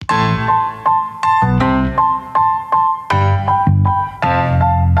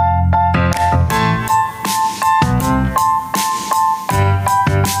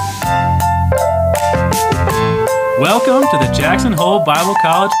Jackson Hole Bible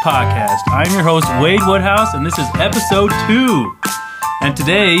College podcast. I'm your host, Wade Woodhouse, and this is episode 2. And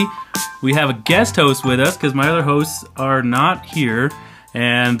today, we have a guest host with us because my other hosts are not here.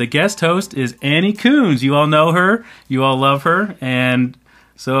 And the guest host is Annie Kuhns. You all know her. You all love her. And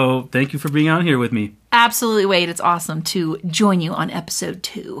so thank you for being on here with me. Absolutely, Wade. It's awesome to join you on episode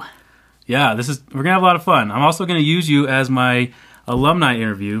 2. Yeah, we're going to have a lot of fun. I'm also going to use you as my alumni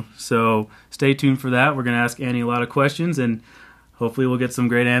interview. So stay tuned for that. We're going to ask Annie a lot of questions, and hopefully we'll get some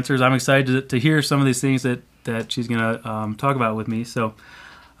great answers. I'm excited to hear some of these things that she's going to talk about with me. So,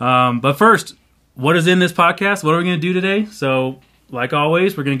 but first, what is in this podcast? What are we going to do today? So, like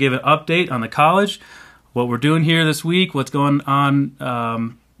always, we're going to give an update on the college, what we're doing here this week, what's going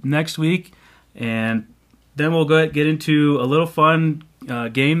on next week, and then we'll get into a little fun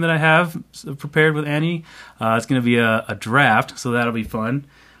game that I have prepared with Annie. It's going to be a draft, so that'll be fun.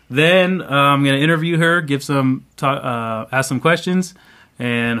 Then I'm going to interview her, ask some questions,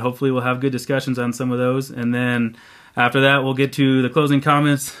 and hopefully we'll have good discussions on some of those. And then after that, we'll get to the closing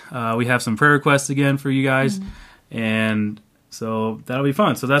comments. We have some prayer requests again for you guys, and so that'll be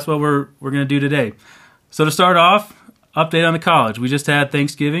fun. So that's what we're going to do today. So to start off, update on the college. We just had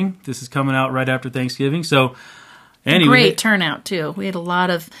Thanksgiving. This is coming out right after Thanksgiving. So Annie, great turnout, too. We had a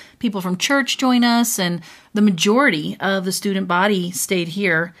lot of people from church join us, and the majority of the student body stayed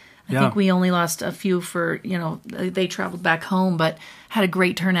here. I think we only lost a few for, they traveled back home, but had a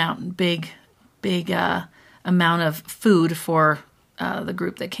great turnout and big amount of food for the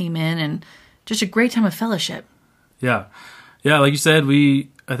group that came in, and just a great time of fellowship. Yeah. Yeah, like you said,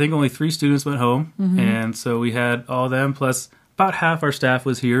 I think only 3 students went home, and so we had all of them, plus about half our staff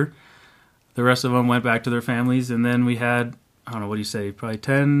was here. The rest of them went back to their families, and then we had, I don't know, what do you say, probably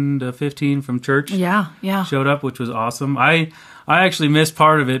 10 to 15 from church showed up, which was awesome. I actually missed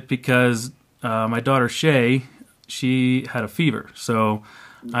part of it because my daughter Shay, she had a fever, so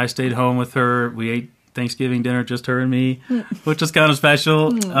I stayed home with her. We ate Thanksgiving dinner, just her and me, which was kind of special,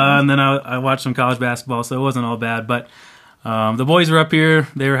 and then I watched some college basketball, so it wasn't all bad, but the boys were up here.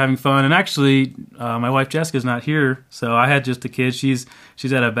 They were having fun, and actually, my wife Jessica's not here, so I had just the kids. She's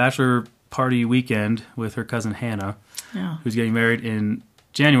at a bachelor party weekend with her cousin Hannah, who's getting married in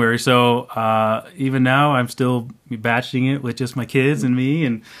January. So even now, I'm still batching it with just my kids and me.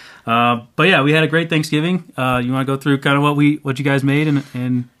 And but yeah, we had a great Thanksgiving. You want to go through kind of what you guys made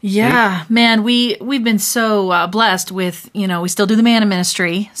and man, we've been so blessed with we still do the manna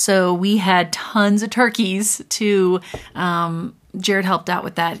ministry, so we had tons of turkeys to. Jared helped out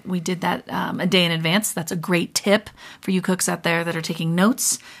with that. We did that a day in advance. That's a great tip for you cooks out there that are taking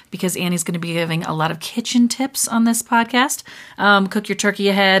notes, because Annie's going to be giving a lot of kitchen tips on this podcast. Cook your turkey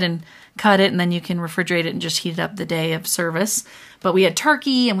ahead and cut it, and then you can refrigerate it and just heat it up the day of service. But we had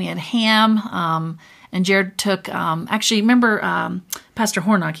turkey and we had ham. And Jared took, remember Pastor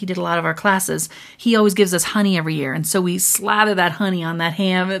Hornock, he did a lot of our classes. He always gives us honey every year. And so we slather that honey on that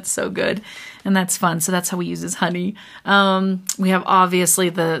ham. It's so good. And that's fun. So that's how we use his honey. We have obviously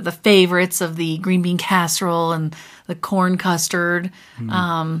the favorites of the green bean casserole and the corn custard.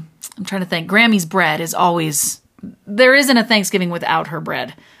 I'm trying to think. Grammy's bread is always, there isn't a Thanksgiving without her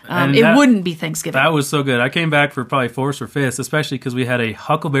bread. It wouldn't be Thanksgiving. That was so good. I came back for probably 4th or 5th, especially because we had a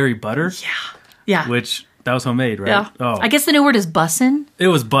huckleberry butter. Yeah. Which, that was homemade, right? Yeah. Oh. I guess the new word is bussin'. It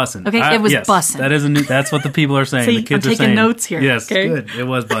was bussin'. Okay, it was bussin'. That is that's what the people are saying. See, the kids I'm are saying. taking notes here. Yes, okay? Good. It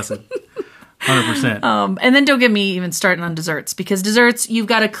was bussin'. 100%. And then don't get me even starting on desserts, because desserts, you've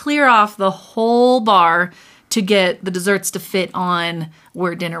got to clear off the whole bar to get the desserts to fit on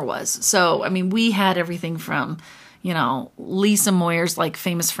where dinner was. So, I mean, we had everything from Lisa Moyer's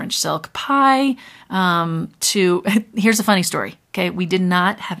famous French silk pie to, here's a funny story, okay? We did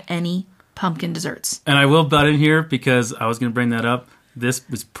not have any pumpkin desserts. And I will butt in here because I was going to bring that up. This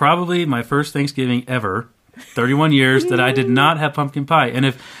was probably my first Thanksgiving ever, 31 years, that I did not have pumpkin pie. And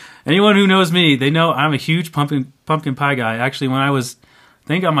if anyone who knows me, they know I'm a huge pumpkin pie guy. Actually, when I was, I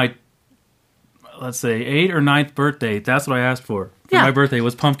think on my, let's say, 8th or 9th birthday, that's what I asked for my birthday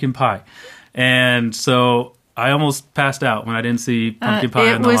was pumpkin pie. And so I almost passed out when I didn't see pumpkin pie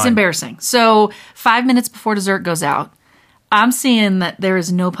on the line. It was embarrassing. So 5 minutes before dessert goes out, I'm seeing that there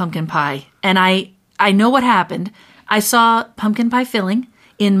is no pumpkin pie. And I know what happened. I saw pumpkin pie filling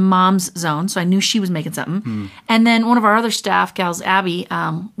in Mom's zone, so I knew she was making something. And then one of our other staff gals, Abby,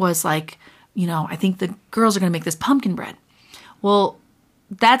 was like, I think the girls are going to make this pumpkin bread. Well,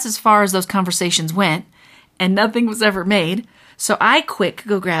 that's as far as those conversations went, and nothing was ever made. So I quick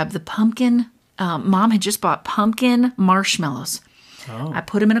go grab the pumpkin. Mom had just bought pumpkin marshmallows. I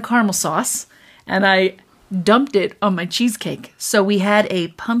put them in a caramel sauce, and I dumped it on my cheesecake. So we had a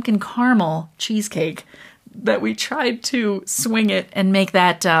pumpkin caramel cheesecake that we tried to swing it and make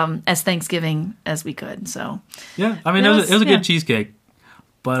that as Thanksgiving as we could. So yeah, I mean, it was a good cheesecake,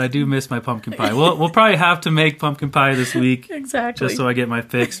 but I do miss my pumpkin pie. We'll probably have to make pumpkin pie this week, exactly, just so I get my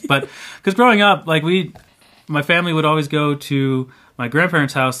fix. But because growing up, like my family would always go to my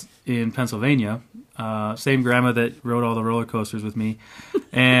grandparents' house in Pennsylvania. Same grandma that rode all the roller coasters with me,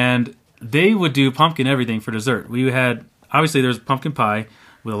 and they would do pumpkin everything for dessert. We had, obviously, there's pumpkin pie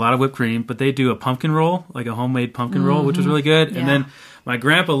with a lot of whipped cream, but they do a pumpkin roll, like a homemade pumpkin roll, which was really good. Yeah. And then my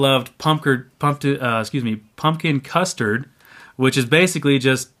grandpa loved pumpkin custard, which is basically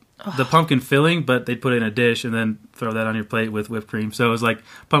just the pumpkin filling, but they'd put it in a dish and then throw that on your plate with whipped cream. So it was like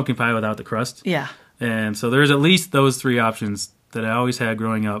pumpkin pie without the crust. Yeah. And so there's at least those three options that I always had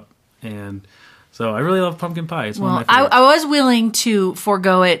growing up. And so I really love pumpkin pie. It's one of my favorites. I was willing to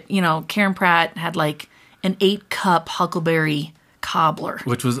forego it. You know, Karen Pratt had like an 8-cup huckleberry cobbler,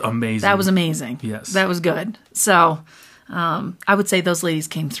 which was amazing. That was amazing. Yes, that was good. So I would say those ladies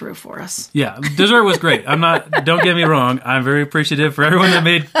came through for us. Yeah, dessert was great. Don't get me wrong, I'm very appreciative for everyone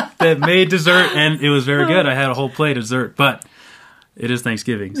that made dessert, and it was very good. I had a whole plate of dessert, but it is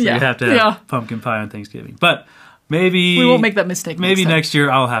Thanksgiving, so you have to have pumpkin pie on Thanksgiving. But maybe we won't make that mistake. Maybe next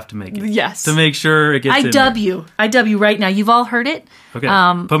year I'll have to make it. Yes, to make sure it gets. I dub you right now. You've all heard it. Okay,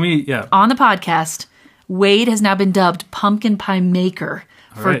 put me on the podcast. Wade has now been dubbed Pumpkin Pie Maker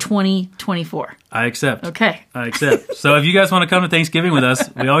for 2024. I accept. Okay. I accept. So if you guys want to come to Thanksgiving with us,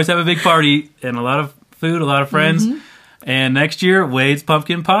 we always have a big party and a lot of food, a lot of friends. Mm-hmm. And next year, Wade's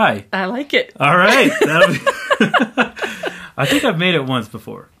Pumpkin Pie. I like it. All right. I think I've made it once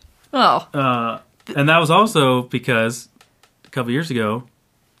before. Oh. And that was also because a couple years ago,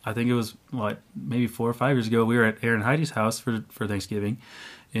 I think it was, maybe 4 or 5 years ago, we were at Aaron Heidi's house for Thanksgiving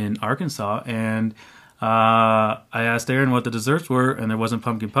in Arkansas, and I asked Aaron what the desserts were, and there wasn't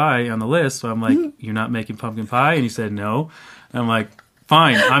pumpkin pie on the list. So I'm like, "You're not making pumpkin pie?" And he said, "No." And I'm like,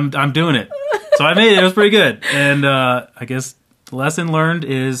 "Fine, I'm doing it." So I made it. It was pretty good. And I guess the lesson learned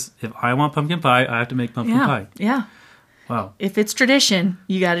is if I want pumpkin pie, I have to make pumpkin pie. Yeah. Wow. If it's tradition,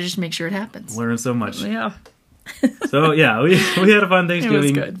 you got to just make sure it happens. Learn so much. Yeah. So yeah, we had a fun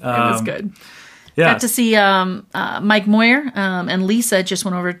Thanksgiving. It was good. It was good. Yeah. Got to see Mike Moyer and Lisa just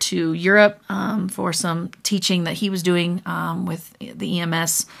went over to Europe for some teaching that he was doing with the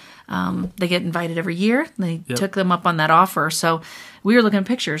EMS. They get invited every year. They took them up on that offer. So we were looking at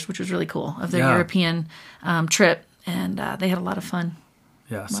pictures, which was really cool, of their European trip. And they had a lot of fun.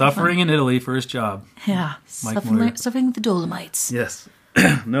 Yeah, suffering in Italy for his job. Yeah, suffering with the Dolomites. Yes.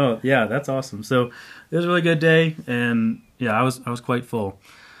 No, yeah, that's awesome. So it was a really good day. And yeah, I was quite full.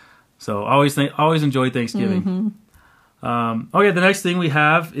 So always enjoy Thanksgiving. Mm-hmm. Okay, the next thing we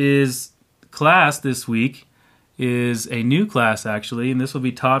have is class this week is a new class, actually, and this will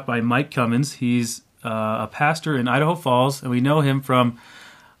be taught by Mike Kuhns. He's a pastor in Idaho Falls, and we know him from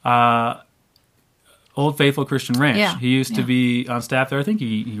Old Faithful Christian Ranch. Yeah. He used to be on staff there. I think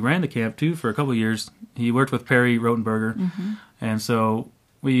he ran the camp, too, for a couple of years. He worked with Perry Rotenberger, and so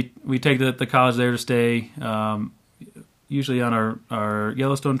we take the college there to stay, usually on our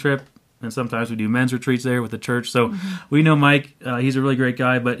Yellowstone trip, and sometimes we do men's retreats there with the church. So we know Mike. He's a really great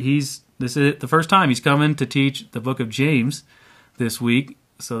guy, but this is the first time he's coming to teach the book of James this week.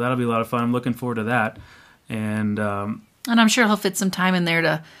 So that'll be a lot of fun. I'm looking forward to that. And I'm sure he'll fit some time in there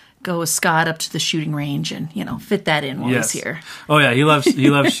to go with Scott up to the shooting range and, fit that in while he's here. Oh, yeah. He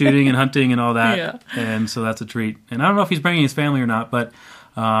loves shooting and hunting and all that. Yeah. And so that's a treat. And I don't know if he's bringing his family or not, but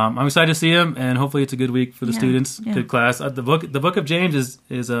I'm excited to see him, and hopefully it's a good week for the students. Yeah. Good class. The book of James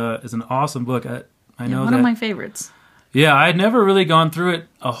is an awesome book. I know one of my favorites. Yeah, I had never really gone through it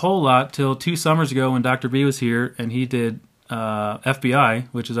a whole lot till 2 summers ago when Dr. B was here, and he did FBI,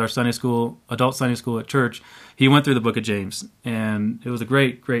 which is our adult Sunday school at church. He went through the book of James, and it was a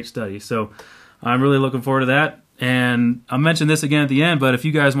great study. So I'm really looking forward to that. And I'll mention this again at the end, but if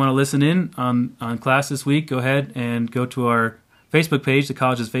you guys want to listen in on class this week, go ahead and go to our Facebook page, the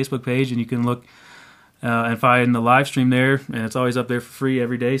college's Facebook page, and you can look and find the live stream there, and it's always up there for free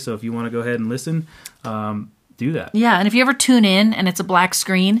every day. So if you want to go ahead and listen, do that. Yeah, and if you ever tune in and it's a black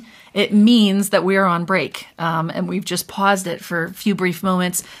screen, it means that we are on break, and we've just paused it for a few brief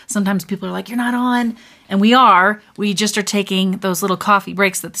moments. Sometimes people are like, "You're not on," and we are. We just are taking those little coffee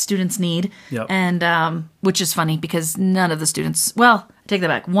breaks that the students need, and which is funny because none of the students. Well, I take that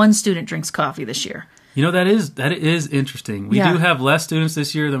back. One student drinks coffee this year. That is interesting. We do have less students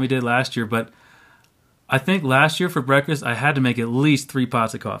this year than we did last year, but I think last year for breakfast I had to make at least 3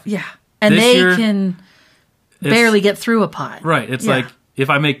 pots of coffee. Yeah, and they can barely get through a pot. Right. It's like if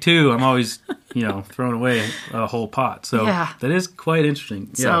I make 2, I'm always, throwing away a whole pot. So that is quite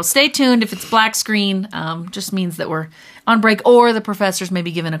interesting. So stay tuned. If it's black screen, just means that we're on break, or the professor's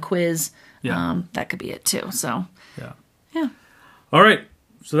maybe giving a quiz. That could be it too. So yeah. All right.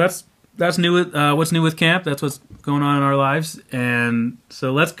 So that's new with what's new with camp. That's what's going on in our lives. And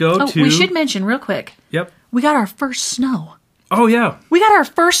so let's go to. We should mention real quick. Yep. We got our first snow. Oh yeah. We got our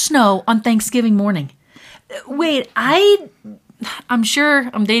first snow on Thanksgiving morning. Wait, I'm sure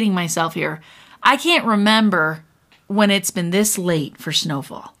I'm dating myself here. I can't remember when it's been this late for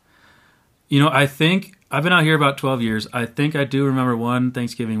snowfall. I think I've been out here about 12 years. I think I do remember one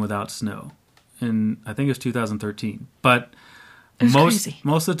Thanksgiving without snow. And I think it was 2013. But most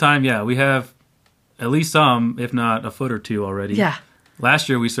of the time, we have at least some, if not a foot or 2 already. Yeah. Last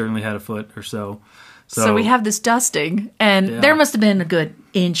year we certainly had a foot or so. So we have this dusting, and there must have been a good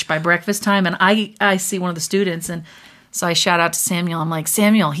inch by breakfast time. And I see one of the students, and so I shout out to Samuel. I'm like,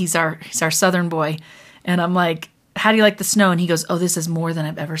 Samuel, he's our Southern boy. And I'm like, how do you like the snow? And he goes, oh, this is more than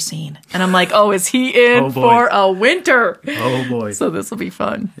I've ever seen. And I'm like, oh, is he in for a winter? Oh, boy. So this will be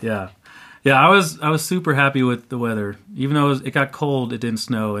fun. Yeah. Yeah, I was super happy with the weather. Even though it got cold, it didn't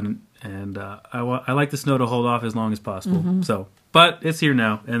snow. And I like the snow to hold off as long as possible. Mm-hmm. So, but it's here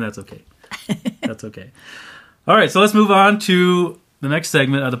now, and that's okay. That's okay. All right, so let's move on to the next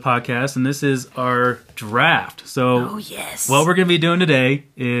segment of the podcast, and this is our draft. So what we're going to be doing today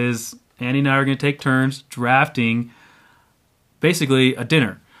is Annie and I are going to take turns drafting basically a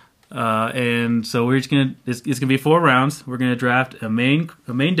dinner. And so we're just going to, it's going to be 4 rounds. We're going to draft a main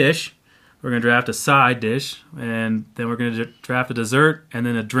dish. We're going to draft a side dish, and then we're going to draft a dessert and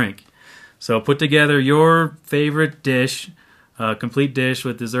then a drink. So put together your favorite dish, complete dish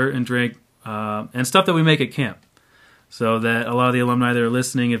with dessert and drink, and stuff that we make at camp. So that a lot of the alumni that are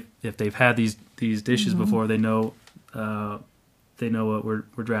listening, if they've had these dishes before, they know what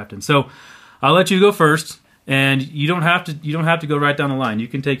we're drafting. So I'll let you go first, and you don't have to go right down the line. You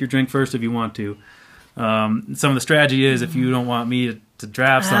can take your drink first if you want to. Some of the strategy is if you don't want me to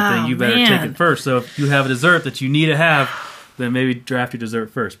draft something, you better take it first. So if you have a dessert that you need to have, then maybe draft your dessert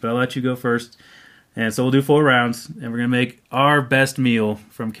first. But I'll let you go first. And so we'll do 4 rounds, and we're going to make our best meal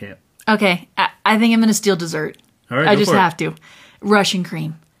from camp. Okay. I think I'm going to steal dessert. All right, I just have to. Russian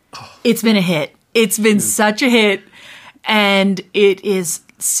cream. Oh. It's been a hit. It's been such a hit. And it is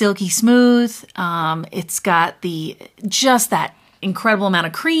silky smooth. It's got just that incredible amount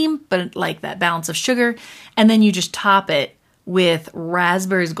of cream, but like that balance of sugar. And then you just top it with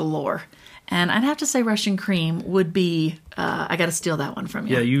raspberries galore. And I'd have to say Russian cream would be, I got to steal that one from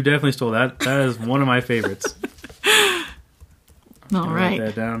you. Yeah, you definitely stole that. That is one of my favorites. All right. Write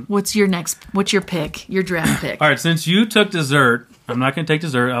that down. What's your pick? Your draft pick? All right, since you took dessert, I'm not going to take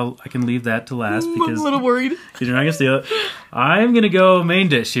dessert. I can leave that to last because I'm a little worried. You're not going to steal it. I'm going to go main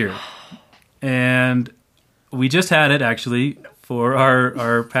dish here. And we just had it, actually, for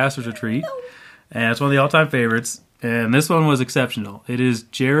our pastor's retreat. And it's one of the all-time favorites. And this one was exceptional. It is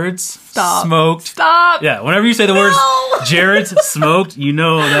Jared's smoked. Stop. Yeah, whenever you say the words Jared's smoked, you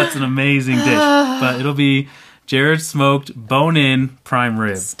know that's an amazing dish. But it'll be Jared's smoked bone-in prime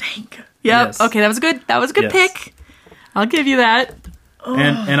rib. Stank. Yep. Yes. Okay, that was good. That was a good pick. I'll give you that.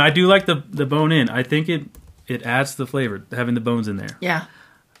 And I do like the bone-in. I think it adds to the flavor, having the bones in there. Yeah.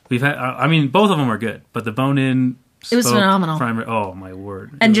 We've had, both of them are good, but the bone-in it was phenomenal. Prime rib, oh my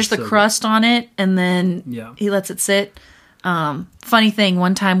word. And just the crust on it, and then he lets it sit. Funny thing,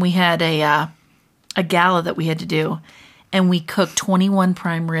 one time we had a gala that we had to do, and we cooked 21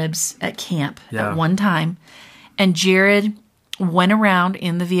 prime ribs at camp at one time. And Jared went around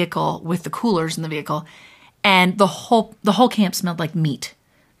in the vehicle with the coolers in the vehicle, and the whole camp smelled like meat.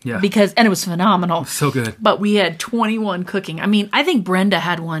 Yeah. And it was phenomenal. So good. But we had 21 cooking. I think Brenda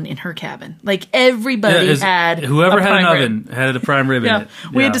had one in her cabin. Like everybody had whoever a had prime an rib. oven had a prime rib in it.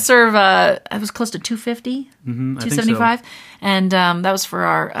 We had to serve it was close to 250, 275. So. And that was for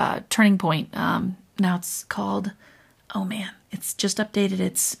our Turning Point. Now it's called it's just updated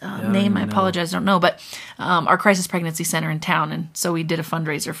its name. I apologize, I don't know. But our crisis pregnancy center in town, and so we did a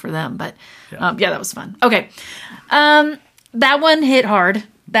fundraiser for them. But that was fun. Okay. That one hit hard.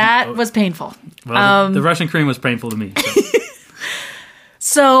 That was painful. Well, the Russian cream was painful to me.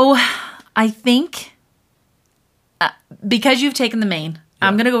 So I think because you've taken the main,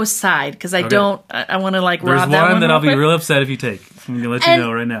 I'm going to go with side because I want to rob that one. There's one that I'll be real upset if you take. I'm going to let you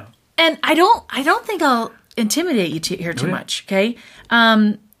know right now. And I don't think I'll intimidate you here too much, okay?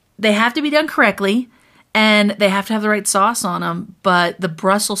 They have to be done correctly, and they have to have the right sauce on them, but the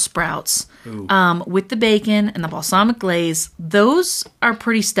Brussels sprouts with the bacon and the balsamic glaze, those are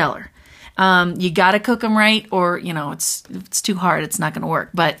pretty stellar. You got to cook them right, or it's too hard. It's not going to work.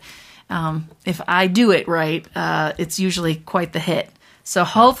 But if I do it right, it's usually quite the hit. So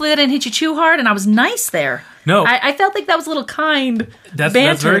hopefully that didn't hit you too hard, and I was nice there. No. I felt like that was a little kind That's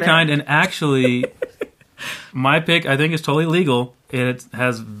very kind, and actually, my pick, I think, is totally legal. It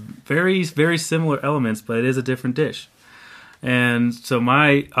has very, very similar elements, but it is a different dish. And so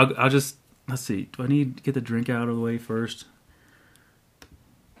I'll just, let's see, do I need to get the drink out of the way first?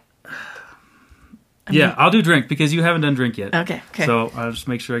 I'll do drink, because you haven't done drink yet. Okay. So I'll just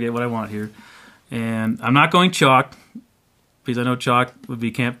make sure I get what I want here. And I'm not going chalk, because I know chalk would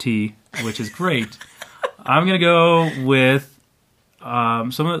be camp tea, which is great. I'm going to go with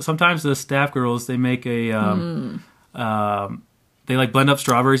sometimes the staff girls, they make they like blend up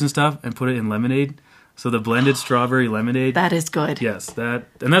strawberries and stuff and put it in lemonade. So the blended strawberry lemonade. That is good. Yes, and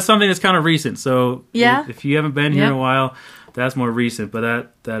that's something that's kind of recent. So if you haven't been here in a while, that's more recent,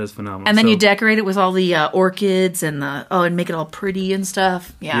 but that is phenomenal. And then you decorate it with all the orchids and and make it all pretty and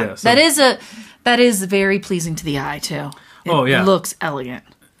stuff. Yeah, so, that is very pleasing to the eye too. It looks elegant.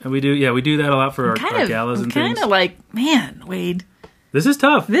 And we do that a lot for our galas and things. Kind of like, man, Wade. This is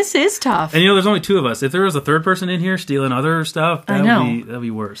tough. And there's only two of us. If there was a third person in here stealing other stuff, that'd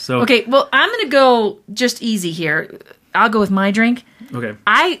be worse. So okay, well, I'm going to go just easy here. I'll go with my drink. Okay.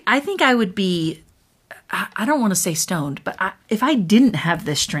 I think I would be, I don't want to say stoned, but if I didn't have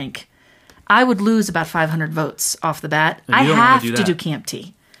this drink, I would lose about 500 votes off the bat. I have to do camp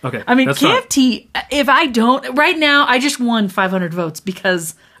tea. Okay. I mean, camp tea, if I don't, right now, I just won 500 votes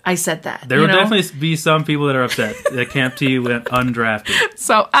because I said that. There will definitely be some people that are upset that camp tea went undrafted.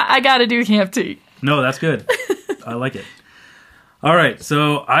 So I got to do camp tea. No, that's good. I like it. All right.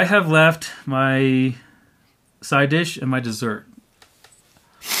 So I have left my side dish and my dessert.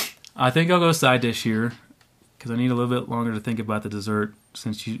 I think I'll go side dish here because I need a little bit longer to think about the dessert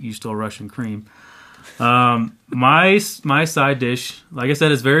since you stole Russian cream. My side dish, like I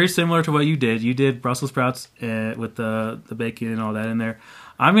said, is very similar to what you did. You did Brussels sprouts with the bacon and all that in there.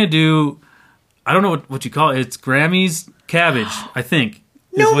 I'm going to do, I don't know what you call it. It's Grammy's cabbage, I think.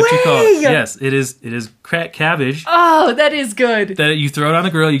 No is what way! You call it. Yes, it is cabbage. Oh, that is good. That you throw it on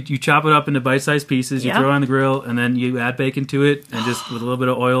the grill. You chop it up into bite-sized pieces. You throw it on the grill, and then you add bacon to it, and just with a little bit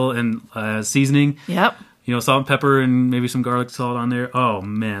of oil and seasoning. Yep. Salt and pepper and maybe some garlic salt on there. Oh,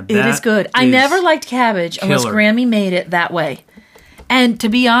 man. It is good. I never liked cabbage unless Grammy made it that way. And to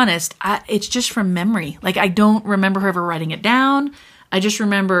be honest, it's just from memory. Like, I don't remember her ever writing it down. I just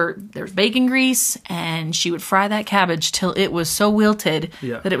remember there was bacon grease, and she would fry that cabbage till it was so wilted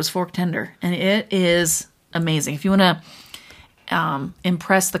that it was fork tender. And it is amazing. If you want to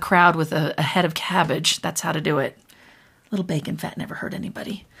impress the crowd with a head of cabbage, that's how to do it. Little bacon fat never hurt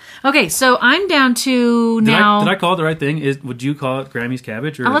anybody. Okay, so I'm down to now. Did I call it the right thing? Would you call it Grammy's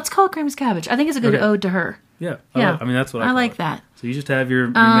cabbage? Or? Let's call it Grammy's cabbage. I think it's a good ode to her. Yeah. Yeah. I mean, that's what I like it. that. So you just have your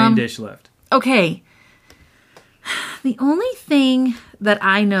main dish left. Okay. The only thing that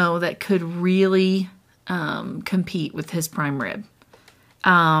I know that could really compete with his prime rib,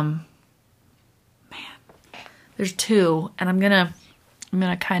 man, there's two, and I'm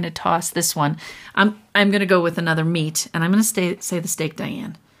gonna kind of toss this one. I'm gonna go with another meat, and I'm gonna say the steak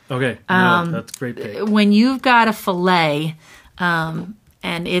Diane. Okay, that's a great pick. When you've got a fillet,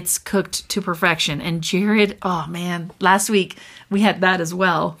 and it's cooked to perfection, and Jared, oh man, last week we had that as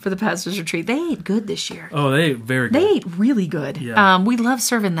well for the pastor's retreat. They ate good this year. Oh, they ate very good. They ate really good. Yeah. We love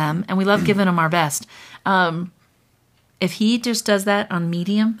serving them, and we love giving them our best. If he just does that on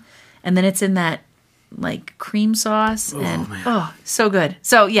medium, and then it's in that like cream sauce, so good.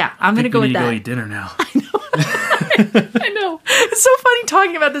 So yeah, I'm gonna go with that. We need to go eat dinner now. I know. It's so funny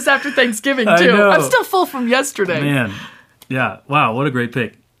talking about this after Thanksgiving too. I know. I'm still full from yesterday. Man, yeah. Wow, what a great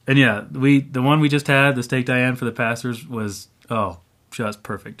pick. And yeah, the one we just had, the steak Diane for the pastors, was just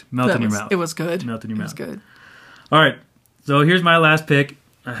perfect. Melt in your mouth. It was good. Melt in your mouth. It was good. All right, so here's my last pick.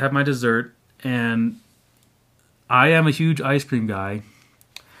 I have my dessert, and I am a huge ice cream guy.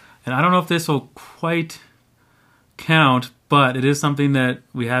 And I don't know if this will quite count, but it is something that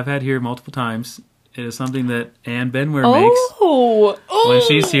we have had here multiple times. It is something that Ann Benware makes when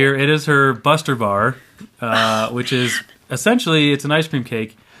she's here. It is her Buster Bar, which is essentially, it's an ice cream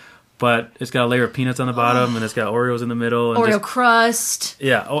cake, but it's got a layer of peanuts on the bottom, and it's got Oreos in the middle. And Oreo crust.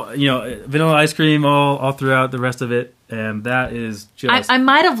 Yeah, vanilla ice cream all throughout the rest of it, and that is just... I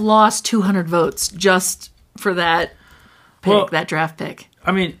might have lost 200 votes just for that pick, that draft pick.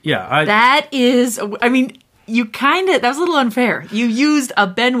 I mean, yeah. That was a little unfair. You used a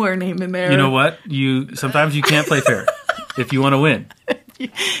Benware name in there. You know what? Sometimes you can't play fair if you want to win. You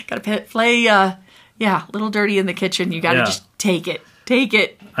gotta play, a little dirty in the kitchen. You gotta just take it. Take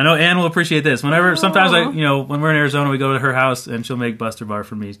it. I know Ann will appreciate this. Sometimes when we're in Arizona, we go to her house and she'll make Buster Bar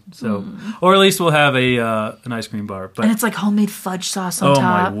for me. So, or at least we'll have an ice cream bar. But and it's like homemade fudge sauce on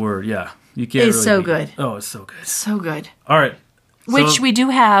top. Oh my word, yeah, you can't. It's so good. Oh, it's so good. So good. All right, which we do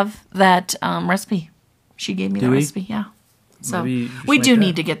have that recipe. She gave me the recipe. Yeah. So we do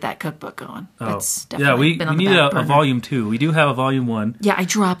need to get that cookbook going. Oh. It's definitely we need a volume 2. We do have a volume 1. Yeah, I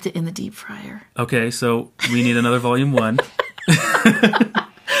dropped it in the deep fryer. Okay, so we need another volume 1. Thankfully,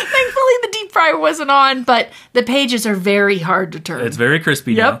 the deep fryer wasn't on, but the pages are very hard to turn. It's very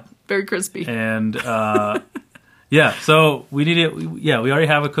crispy now. Yep, very crispy. And yeah, so we need it. We already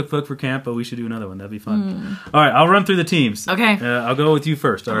have a cookbook for camp, but we should do another one. That'd be fun. All right, I'll run through the teams. Okay. I'll go with you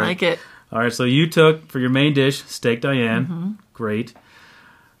first. All right. I like it. All right, so you took, for your main dish, steak Diane. Mm-hmm. Great.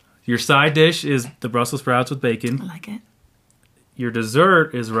 Your side dish is the Brussels sprouts with bacon. I like it. Your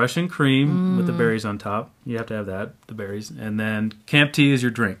dessert is Russian cream with the berries on top. You have to have that, the berries. And then camp tea is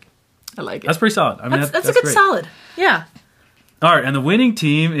your drink. I like it. That's pretty solid. I mean, that's a good great. solid. Yeah. All right, and the winning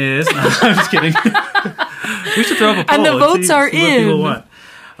team is... I'm just kidding. We should throw up a poll. And the votes are see what people want.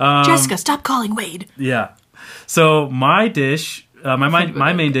 Jessica, stop calling Wade. Yeah. So my dish...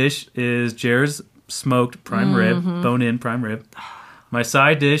 my main dish is Jer's smoked prime rib, bone-in prime rib. My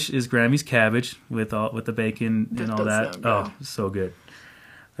side dish is Grammy's cabbage with the bacon and all that. Oh, so good.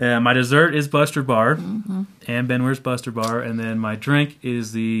 My dessert is Buster Bar, and Benware's Buster Bar, and then my drink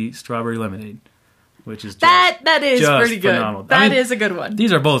is the strawberry lemonade, which is that is just pretty good. phenomenal. That is a good one.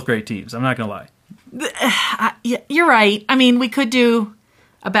 These are both great teams. I'm not gonna lie. You're right. I mean, we could do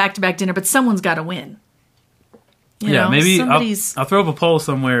a back-to-back dinner, but someone's got to win. Maybe I'll throw up a poll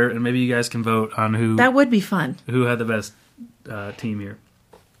somewhere, and maybe you guys can vote on who. That would be fun. Who had the best team here?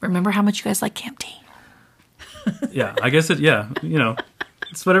 Remember how much you guys like camp tea? Yeah, I guess it's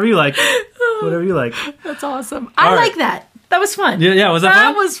whatever you like. Whatever you like. That's awesome. I like that. That was fun. Yeah. Was that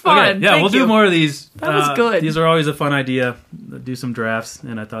fun? That was fun. Okay. Yeah, we'll do more of these. That was good. These are always a fun idea. Do some drafts,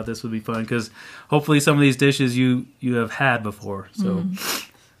 and I thought this would be fun because hopefully some of these dishes you have had before. So.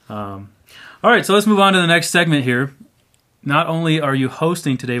 All right, so let's move on to the next segment here. Not only are you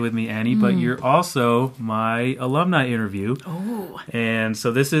hosting today with me, Annie, but you're also my alumni interview. Oh. And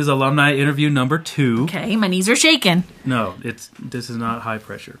so this is alumni interview number 2. Okay, my knees are shaking. No, this is not high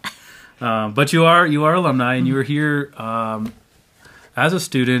pressure. But you are alumni, and you were here as a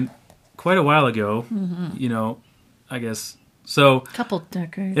student quite a while ago. I guess. So, couple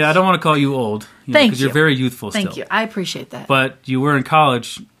decades. Yeah, I don't want to call you old. Thank you. Because you're very youthful still. Thank you. I appreciate that. But you were in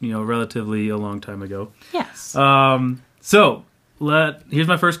college, relatively a long time ago. Yes. So, here's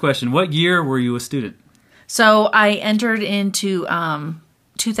my first question. What year were you a student? So, I entered into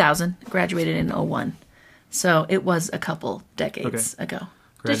 2000, graduated in 01. So, it was a couple decades ago.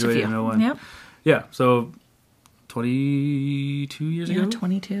 Graduated in 01. Yep. Yeah, so 22 years ago? Yeah,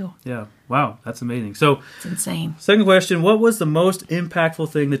 22. Yeah. Wow, that's amazing. So, it's insane. Second question, what was the most impactful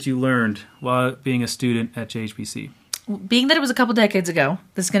thing that you learned while being a student at JHBC? Being that it was a couple decades ago,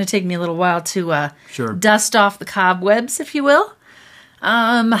 this is going to take me a little while to sure. dust off the cobwebs, if you will.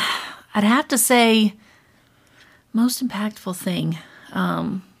 I'd have to say most impactful thing.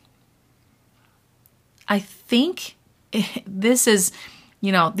 I think this is,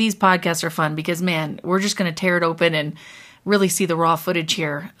 these podcasts are fun because, man, we're just going to tear it open and really see the raw footage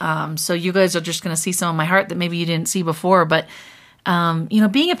here. So you guys are just going to see some of my heart that maybe you didn't see before. But,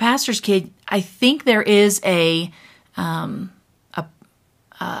 being a pastor's kid, I think there is a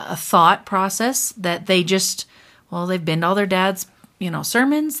thought process that they've been to all their dad's,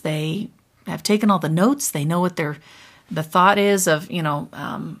 sermons. They have taken all the notes. They know what the thought is of,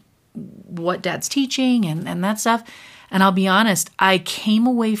 what dad's teaching and that stuff. And I'll be honest, I came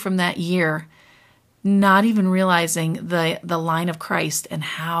away from that year not even realizing the line of Christ and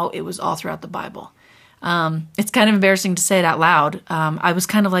how it was all throughout the Bible. It's kind of embarrassing to say it out loud. I was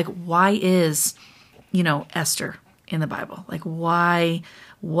kind of like, why is, Esther in the Bible? Like, why?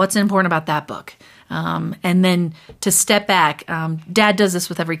 What's important about that book? And then to step back, Dad does this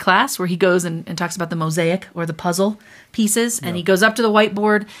with every class where he goes and talks about the mosaic or the puzzle pieces. And he goes up to the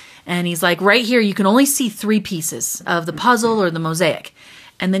whiteboard and he's like, right here, you can only see 3 pieces of the puzzle or the mosaic.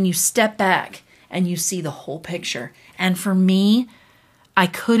 And then you step back and you see the whole picture. And for me, I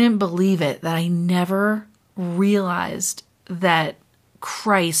couldn't believe it that I never realized that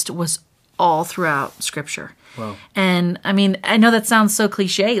Christ was all throughout Scripture. Wow. And I mean, I know that sounds so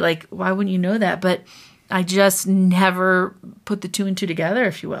cliche, like, why wouldn't you know that? But I just never put the 2 and 2 together,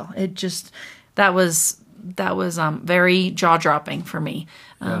 if you will. It just, that was very jaw-dropping for me,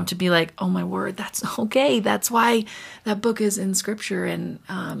 to be like, oh my word, that's okay. That's why that book is in Scripture. And,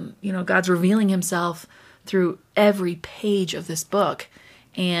 God's revealing himself through every page of this book.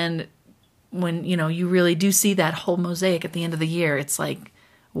 And when, you really do see that whole mosaic at the end of the year, it's like,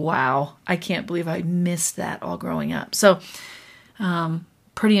 wow, I can't believe I missed that all growing up. So,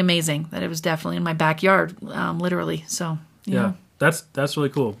 pretty amazing that it was definitely in my backyard, literally. So, yeah, that's really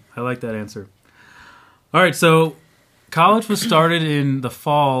cool. I like that answer. All right, so college was started in the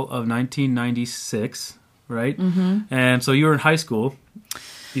fall of 1996, right? Mm-hmm. And so you were in high school.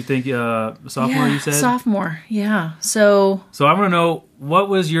 You think sophomore, you said? Sophomore, yeah. So I want to know, what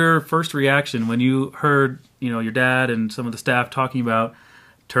was your first reaction when you heard, your dad and some of the staff talking about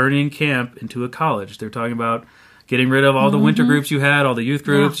turning camp into a college? They're talking about getting rid of all the winter groups you had, all the youth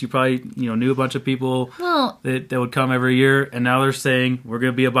groups. Yeah. You probably, knew a bunch of people that would come every year. And now they're saying, we're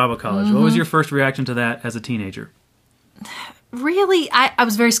going to be a Bible college. What was your first reaction to that as a teenager? Really, I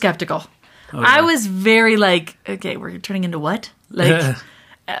was very skeptical. Oh, yeah. I was very like, okay, we're turning into what? Like,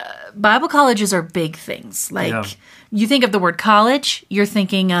 Bible colleges are big things. Like, you think of the word college, you're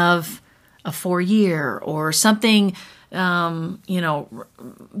thinking of a 4-year or something,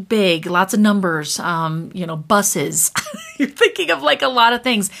 big, lots of numbers, buses. You're thinking of like a lot of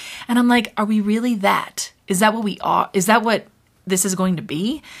things. And I'm like, are we really that? Is that what we are? Is that what this is going to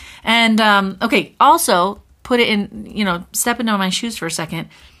be? And, okay, also put it in, step into my shoes for a second.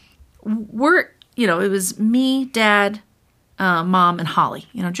 It was me, Dad, Mom, and Holly,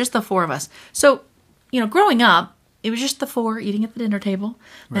 just the 4 of us. So, growing up, it was just the 4 eating at the dinner table.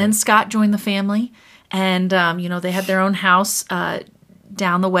 Right. Then Scott joined the family, and, they had their own house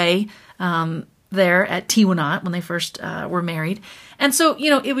down the way there at Tiwanat when they first were married. And so,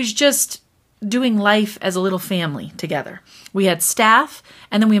 it was just doing life as a little family together. We had staff,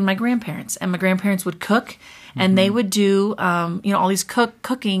 and then we had my grandparents, and my grandparents would cook, and they would do, all these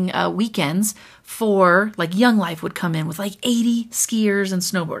cooking weekends for, like, Young Life would come in with, like, 80 skiers and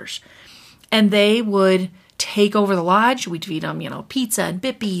snowboarders. And they would take over the lodge. We'd feed them, pizza and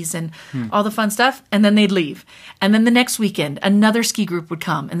bippies and all the fun stuff. And then they'd leave. And then the next weekend, another ski group would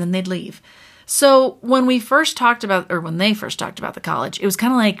come, and then they'd leave. So when they first talked about the college, it was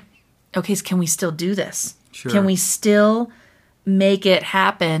kind of like, okay, so can we still do this? Sure. Can we still make it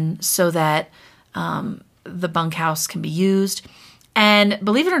happen so that the bunkhouse can be used? And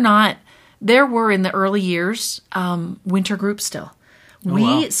believe it or not, there were in the early years winter groups still.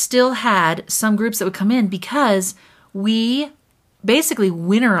 We still had some groups that would come in because we basically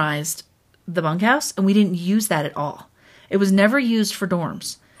winterized the bunkhouse, and we didn't use that at all. It was never used for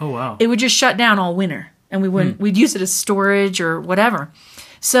dorms. Oh, wow. It would just shut down all winter, and we'd use it as storage or whatever.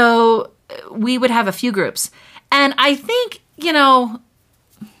 So we would have a few groups. And I think,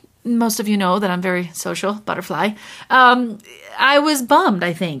 most of you know that I'm very social, butterfly. I was bummed,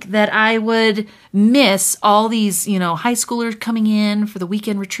 I think, that I would miss all these, high schoolers coming in for the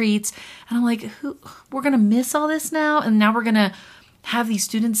weekend retreats. And I'm like, we're going to miss all this now? And now we're going to have these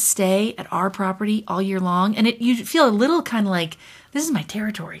students stay at our property all year long? And you feel a little kind of like, this is my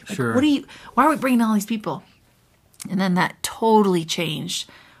territory. Like, sure. Why are we bringing all these people? And then that totally changed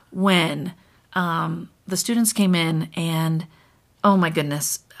when the students came in, and oh my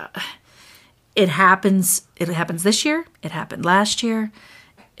goodness, it happens this year. It happened last year.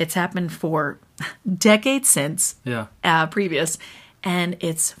 It's happened for decades since previous. And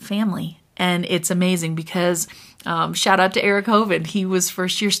it's family. And it's amazing because shout out to Eric Hovind. He was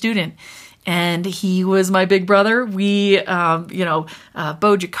first year student. And he was my big brother. We,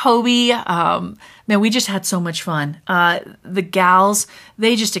 Bo Jacoby, man, we just had so much fun. The gals,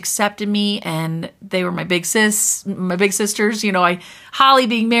 they just accepted me, and they were my big sisters. Holly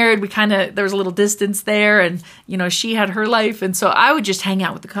being married, there was a little distance there, and, she had her life. And so I would just hang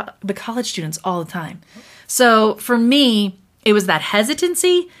out with the college students all the time. So for me, it was that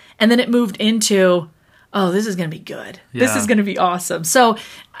hesitancy, and then it moved into, oh, this is going to be good. Yeah. This is going to be awesome. So,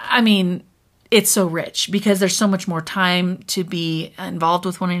 I mean, it's so rich because there's so much more time to be involved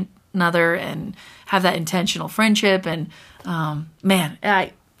with one another and have that intentional friendship. And man,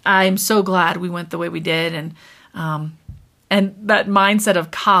 I'm so glad we went the way we did. And that mindset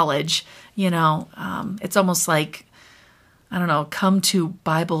of college, it's almost like, I don't know, come to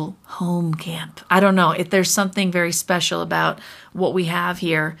Bible home camp. I don't know. There's something very special about what we have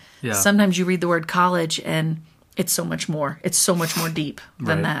here. Yeah. Sometimes you read the word college and it's so much more. It's so much more deep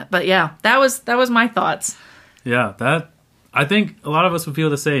than that. But yeah, that was my thoughts. Yeah, I think a lot of us would feel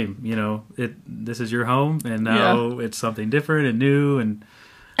the same. This is your home, and now it's something different and new, and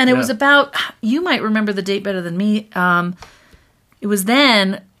it was about. You might remember the date better than me. It was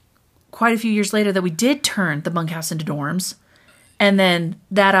then, quite a few years later, that we did turn the bunkhouse into dorms, and then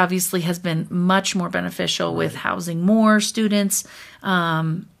that obviously has been much more beneficial with housing more students.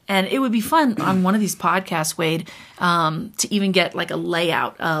 And it would be fun on one of these podcasts, Wade, to even get like a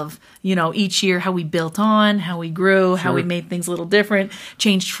layout of, each year how we built on, how we grew, how we made things a little different,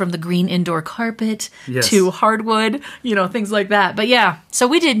 changed from the green indoor carpet to hardwood, things like that. But yeah, so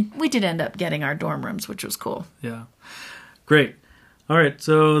we did end up getting our dorm rooms, which was cool. Yeah. Great. All right.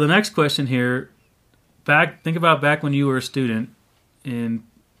 So the next question here, think about back when you were a student, and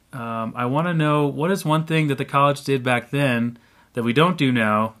I want to know, what is one thing that the college did back then that we don't do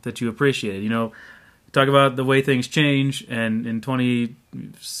now that you appreciated? Talk about the way things change, and in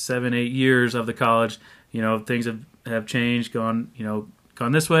 27, 8 years of the college, things have changed, gone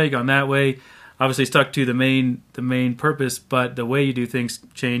this way, gone that way. Obviously stuck to the main purpose, but the way you do things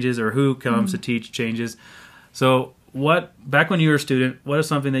changes, or who comes to teach changes. So back when you were a student, what is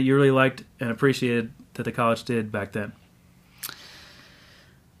something that you really liked and appreciated that the college did back then?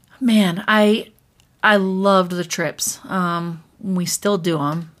 Man, I loved the trips. We still do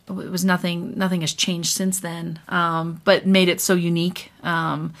them. It was nothing has changed since then, but made it so unique.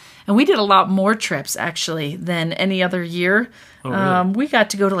 And we did a lot more trips, actually, than any other year. Oh, really? We got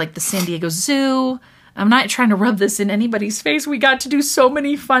to go to like the San Diego Zoo. I'm not trying to rub this in anybody's face. We got to do so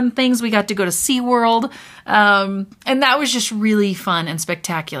many fun things. We got to go to SeaWorld. And that was just really fun and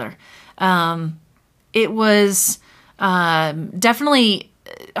spectacular. It was definitely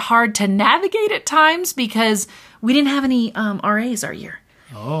hard to navigate at times because we didn't have any RAs our year.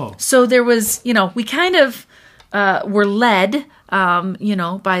 Oh. So there was, we kind of were led,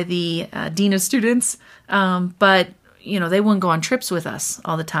 by the dean of students, but, they wouldn't go on trips with us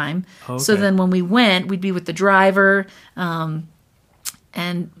all the time. Okay. So then when we went, we'd be with the driver and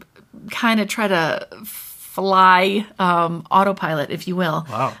kind of try to fly autopilot, if you will.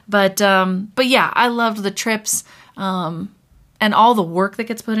 Wow. But yeah, I loved the trips. And all the work that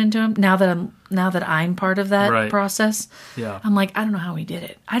gets put into them. Now that I'm part of that process, I'm like, I don't know how we did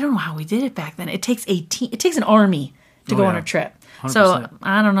it. I don't know how we did it back then. It takes an army to go on a trip. 100%. So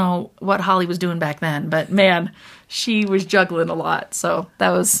I don't know what Holly was doing back then, but man, she was juggling a lot. So that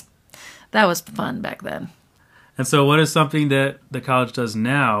was fun back then. And so, what is something that the college does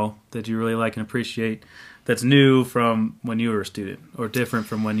now that you really like and appreciate that's new from when you were a student, or different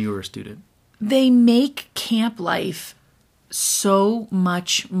from when you were a student? They make camp life so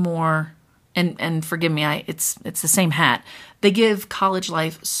much more, and forgive me, it's the same hat. They give college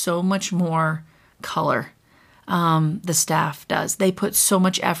life so much more color. The staff does. They put so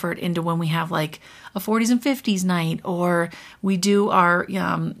much effort into when we have like a 40s and 50s night, or we do our,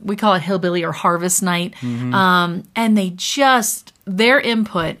 we call it hillbilly or harvest night. Mm-hmm. And their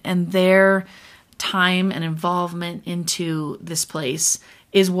input and their time and involvement into this place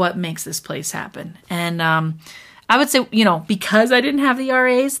is what makes this place happen. And, I would say, because I didn't have the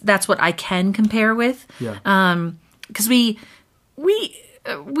RAs, that's what I can compare with. Yeah. Because we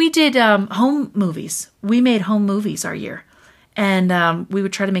did home movies. We made home movies our year. And we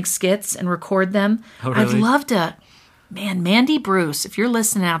would try to make skits and record them. Oh, really? I'd love to. Man, Mandy Bruce, if you're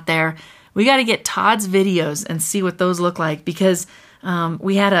listening out there, we got to get Todd's videos and see what those look like. Because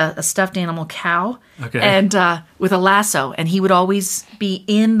we had a stuffed animal cow and with a lasso. And he would always be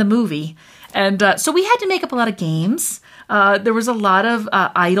in the movie. And so we had to make up a lot of games. There was a lot of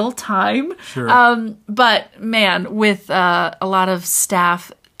idle time. Sure. But man, with a lot of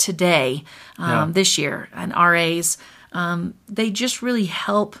staff today, this year, and RAs, they just really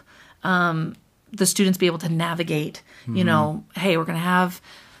help the students be able to navigate, hey, we're going to have,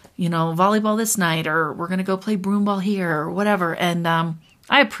 volleyball this night, or we're going to go play broomball here, or whatever. And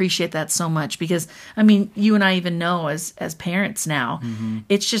I appreciate that so much because, you and I even know as parents now,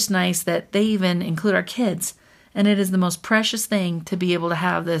 it's just nice that they even include our kids. And it is the most precious thing to be able to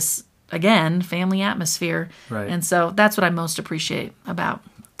have this, again, family atmosphere. Right. And so that's what I most appreciate about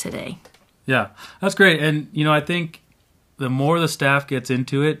today. Yeah, that's great. And, I think the more the staff gets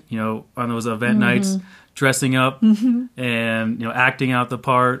into it, on those event nights, dressing up and, acting out the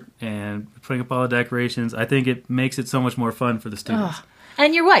part and putting up all the decorations, I think it makes it so much more fun for the students. Oh.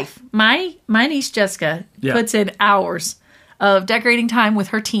 And your wife, my niece Jessica, puts in hours of decorating time with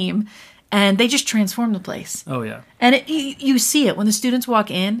her team, and they just transform the place. Oh, yeah. And you see it when the students walk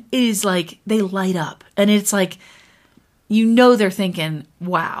in. It is like they light up, and it's like, they're thinking,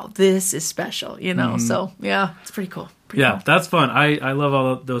 wow, this is special, So, yeah, it's pretty cool. Cool. That's fun. I love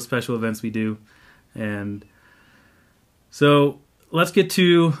all of those special events we do. And so let's get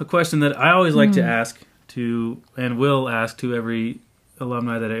to a question that I always like to ask and will ask to every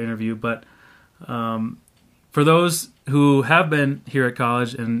alumni that I interview, but for those who have been here at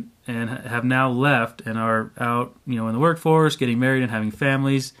college and have now left and are out, in the workforce, getting married and having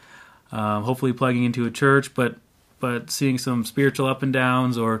families, hopefully plugging into a church, but but seeing some spiritual up and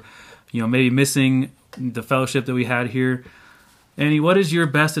downs, or maybe missing the fellowship that we had here. Annie, what is your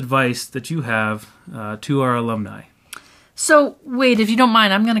best advice that you have to our alumni? So, Wade, if you don't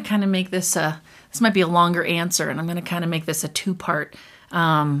mind, I'm going to kind of make this this might be a longer answer, and I'm going to kind of make this a two-part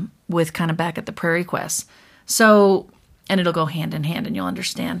with kind of back at the prayer requests. So, and it'll go hand in hand, and you'll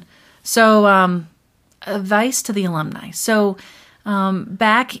understand. So, advice to the alumni. So,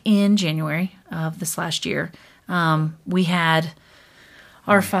 back in January of this last year, we had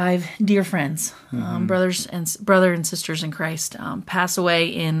our 5 dear friends, brother and sisters in Christ, pass away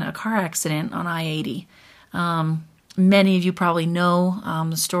in a car accident on I-80. Many of you probably know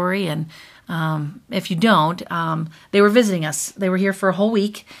the story, and if you don't, they were visiting us. They were here for a whole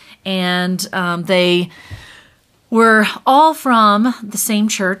week, and they were all from the same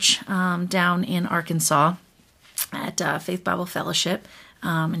church down in Arkansas at Faith Bible Fellowship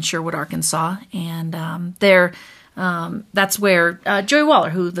in Sherwood, Arkansas, and that's where Joey Waller,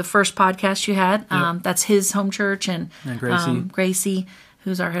 who the first podcast you had, that's his home church, and Gracie,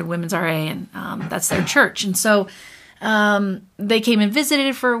 who's our head women's RA, and that's their church. And so they came and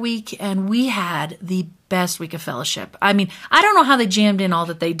visited for a week, and we had the best week of fellowship. I mean, I don't know how they jammed in all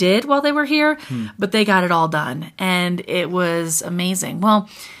that they did while they were here, but they got it all done, and it was amazing. Well,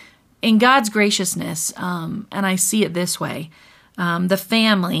 in God's graciousness, and I see it this way, the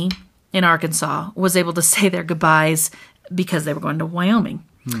family in Arkansas was able to say their goodbyes because they were going to Wyoming.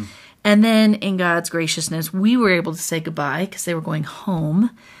 And then in God's graciousness, we were able to say goodbye because they were going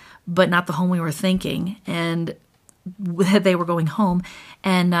home, but not the home we were thinking. And they were going home.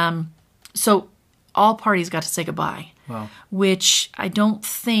 And so all parties got to say goodbye, which I don't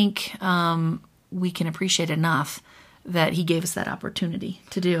think we can appreciate enough that he gave us that opportunity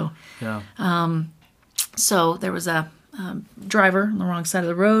to do. So there was a driver on the wrong side of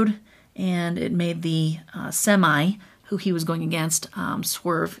the road, and it made the semi, who he was going against,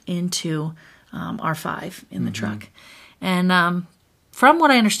 swerve into our 5 in the truck. And from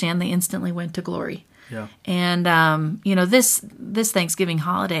what I understand, they instantly went to glory. And, this Thanksgiving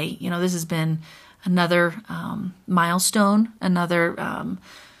holiday, this has been another milestone, another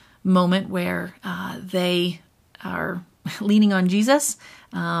moment where they are leaning on Jesus,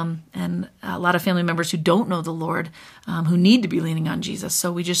 and a lot of family members who don't know the Lord, who need to be leaning on Jesus.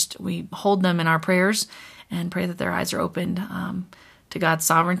 So we hold them in our prayers and pray that their eyes are opened to God's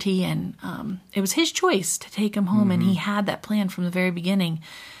sovereignty. And it was his choice to take them home, and he had that plan from the very beginning.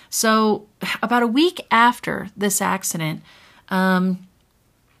 So about a week after this accident, and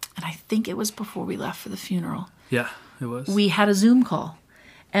I think it was before we left for the funeral. Yeah, it was. We had a Zoom call,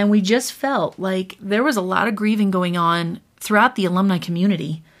 and we just felt like there was a lot of grieving going on throughout the alumni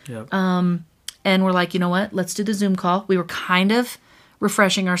community. And we're like, you know what? Let's do the Zoom call. We were kind of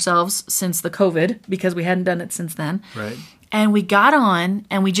refreshing ourselves since the COVID because we hadn't done it since then. And we got on,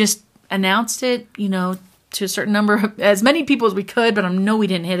 and we just announced it, to a certain number, as many people as we could, but I know we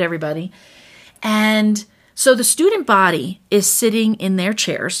didn't hit everybody. And so the student body is sitting in their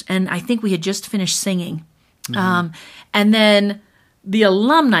chairs, and I think we had just finished singing. And then the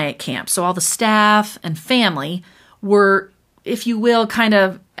alumni at camp, so all the staff and family, were, if you will, kind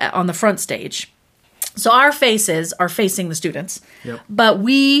of on the front stage. So our faces are facing the students, but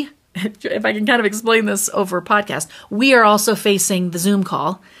we, if I can kind of explain this over a podcast, we are also facing the Zoom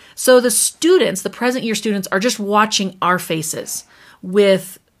call. So the students, the present year students, are just watching our faces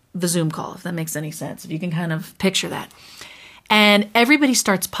with the Zoom call, if that makes any sense, if you can kind of picture that. And everybody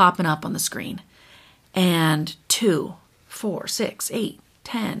starts popping up on the screen. And 2, 4, 6, 8,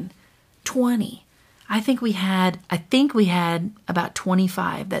 10, 20. I think we had about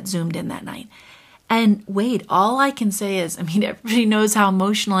 25 that Zoomed in that night. And Wade, all I can say is, everybody knows how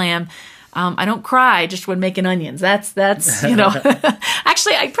emotional I am. I don't cry just when making onions. That's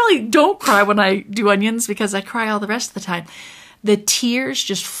Actually, I probably don't cry when I do onions because I cry all the rest of the time. The tears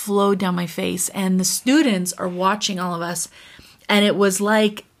just flowed down my face, and the students are watching all of us, and it was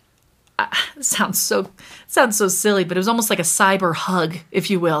like, it sounds so silly, but it was almost like a cyber hug, if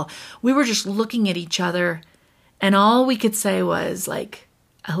you will. We were just looking at each other, and all we could say was like,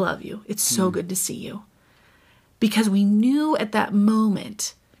 I love you. It's so good to see you. Because we knew at that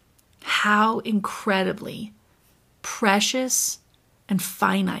moment how incredibly precious and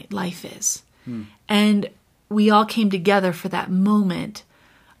finite life is. And we all came together for that moment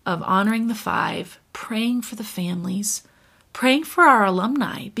of honoring the 5, praying for the families, praying for our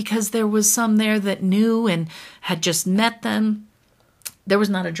alumni, because there was some there that knew and had just met them. There was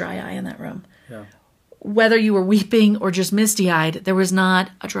not a dry eye in that room. Whether you were weeping or just misty-eyed, there was not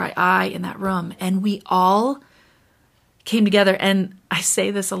a dry eye in that room. And we all came together. And I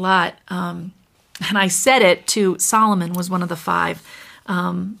say this a lot. And I said it to Solomon, was one of the 5.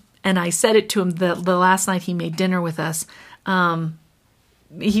 And I said it to him the last night he made dinner with us.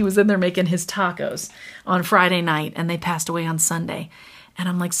 He was in there making his tacos on Friday night, and they passed away on Sunday. And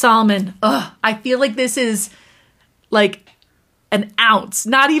I'm like, Solomon, I feel like this is like an ounce,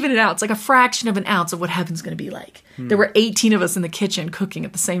 not even an ounce, like a fraction of an ounce of what heaven's going to be like. There were 18 of us in the kitchen cooking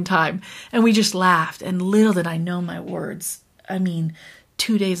at the same time, and we just laughed. And little did I know my words. I mean,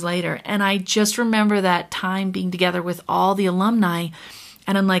 2 days later. And I just remember that time being together with all the alumni.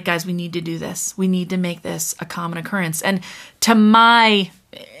 And I'm like, guys, we need to do this. We need to make this a common occurrence. And to my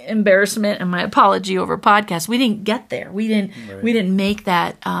embarrassment and my apology over podcast, we didn't get there. We didn't make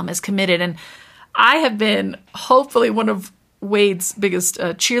that as committed. And I have been hopefully one of Wade's biggest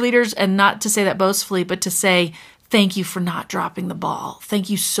cheerleaders, and not to say that boastfully, but to say thank you for not dropping the ball. Thank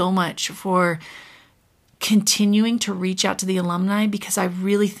you so much for continuing to reach out to the alumni, because I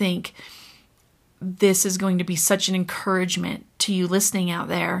really think this is going to be such an encouragement to you listening out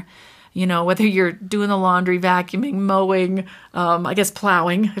there. You know, whether you're doing the laundry, vacuuming, mowing, I guess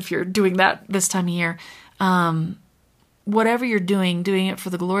plowing, if you're doing that this time of year, whatever you're doing it for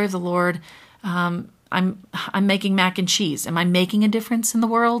the glory of the Lord. I'm making mac and cheese. Am I making a difference in the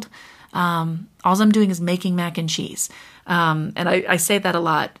world? All I'm doing is making mac and cheese. And I say that a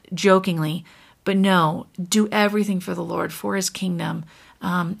lot jokingly, but no, do everything for the Lord, for his kingdom.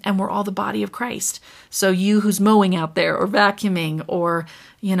 And we're all the body of Christ. So you who's mowing out there or vacuuming or,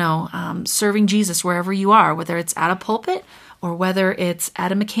 serving Jesus wherever you are, whether it's at a pulpit or whether it's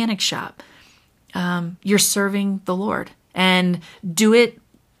at a mechanic shop, you're serving the Lord. And do it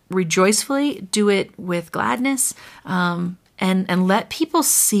rejoicefully, do it with gladness, and let people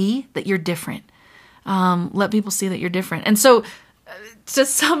see that you're different. Let people see that you're different. And so to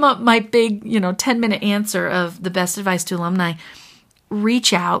sum up my big, 10-minute answer of the best advice to alumni,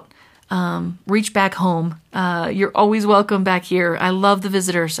 reach out, reach back home. You're always welcome back here. I love the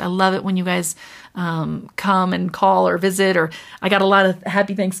visitors. I love it when you guys come and call or visit. Or I got a lot of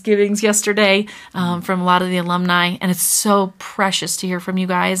happy Thanksgivings yesterday from a lot of the alumni, and it's so precious to hear from you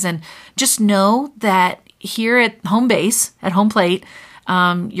guys. And just know that here at home base, at home plate,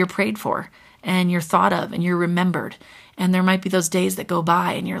 you're prayed for and you're thought of and you're remembered. And there might be those days that go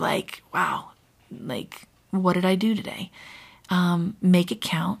by and you're like, wow, like, what did I do today? Make it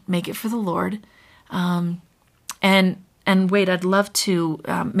count, make it for the Lord. And Wade, I'd love to,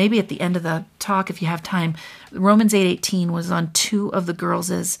 maybe at the end of the talk, if you have time, Romans 8:18 was on 2 of the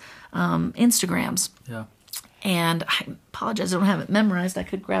girls' Instagrams. Yeah. And I apologize, I don't have it memorized. I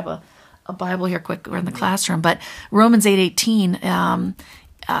could grab a Bible here quick. We're in the classroom. But Romans 8:18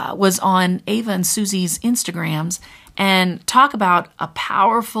 was on Ava and Susie's Instagrams, and talk about a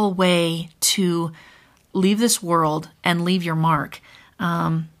powerful way to leave this world and leave your mark.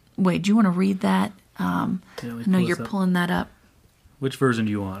 Wait, do you want to read that? I know you're pulling that up. Which version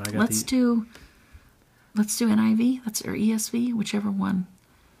do you want? Let's do NIV. Or ESV, whichever one.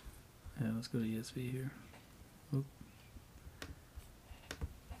 Yeah, let's go to ESV here. Oop.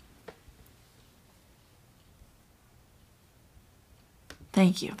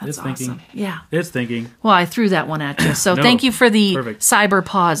 Thank you. That's awesome. Thinking. Yeah. It's thinking. Well, I threw that one at you. So No, thank you for the perfect. cyber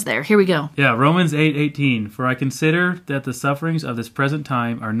pause there. Here we go. Yeah, Romans 8:18. For I consider that the sufferings of this present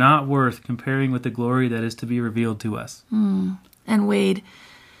time are not worth comparing with the glory that is to be revealed to us. And Wade,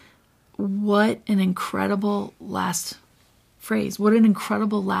 what an incredible last phrase. What an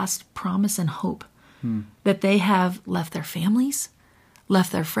incredible last promise and hope that they have left their families,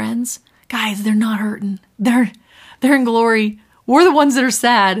 left their friends. Guys, they're not hurting. They're in glory. We're the ones that are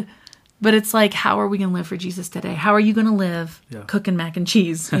sad, but it's like, how are we going to live for Jesus today? How are you going to live cooking mac and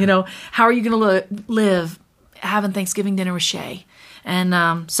cheese? How are you going to live having Thanksgiving dinner with Shay?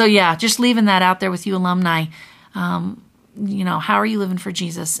 And so, just leaving that out there with you alumni. How are you living for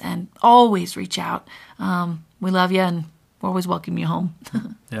Jesus? And always reach out. We love you, and we always welcome you home.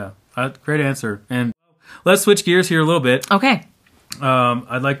 Yeah, great answer. And let's switch gears here a little bit. Okay.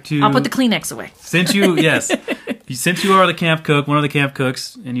 I'd like to... I'll put the Kleenex away. Since you are the camp cook, one of the camp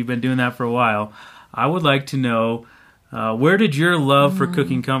cooks, and you've been doing that for a while, I would like to know, where did your love for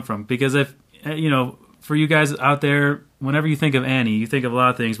cooking come from? Because if, for you guys out there, whenever you think of Annie, you think of a lot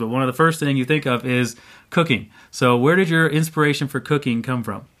of things, but one of the first things you think of is cooking. So where did your inspiration for cooking come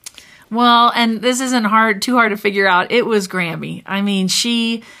from? Well, and this isn't too hard to figure out. It was Grammy. I mean,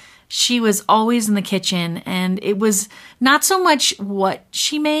 she was always in the kitchen, and it was not so much what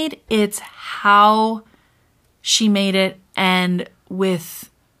she made, it's how she made it, and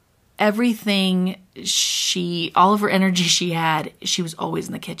with everything all of her energy she had, she was always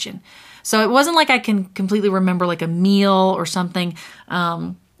in the kitchen. So it wasn't like I can completely remember like a meal or something.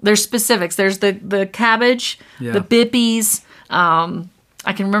 There's specifics. There's the cabbage, the bippies.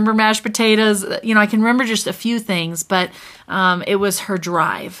 I can remember mashed potatoes. I can remember just a few things, but it was her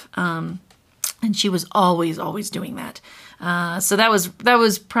drive. And she was always doing that. So that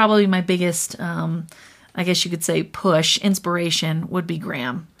was probably my biggest, I guess you could say, inspiration would be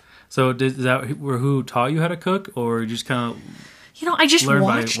Graham. So is that who taught you how to cook, or just kind of... I just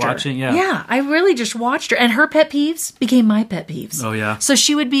watched her. Watching, yeah. Yeah, I really just watched her. And her pet peeves became my pet peeves. Oh, yeah. So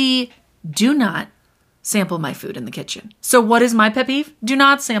she would be, do not sample my food in the kitchen. So what is my pet peeve? Do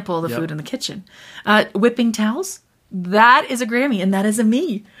not sample the food in the kitchen. Whipping towels, that is a Grammy, and that is a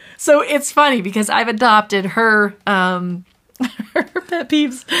me. So it's funny because I've adopted her her pet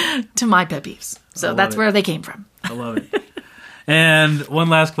peeves to my pet peeves. So that's where they came from. I love it. And one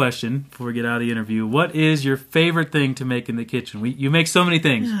last question before we get out of the interview. What is your favorite thing to make in the kitchen? You make so many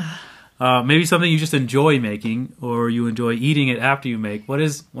things. Maybe something you just enjoy making, or you enjoy eating it after you make. What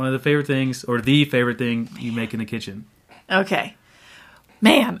is one of the favorite things, or the favorite thing you make in the kitchen? Okay.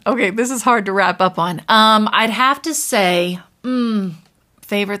 Man, okay, this is hard to wrap up on. I'd have to say,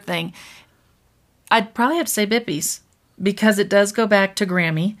 favorite thing. I'd probably have to say bippies, because it does go back to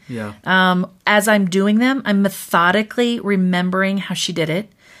Grammy. Yeah. As I'm doing them, I'm methodically remembering how she did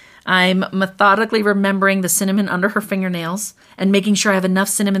it. I'm methodically remembering the cinnamon under her fingernails and making sure I have enough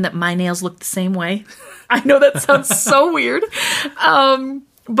cinnamon that my nails look the same way. I know that sounds so weird.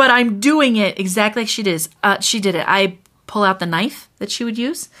 But I'm doing it exactly like she did it. I pull out the knife that she would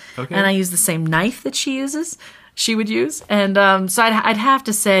use, and I use the same knife that she would use. And so I'd have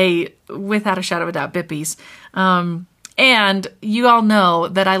to say, without a shadow of a doubt, bippies. And you all know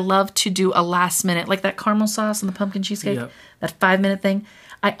that I love to do a last minute, like that caramel sauce and the pumpkin cheesecake, that 5-minute thing.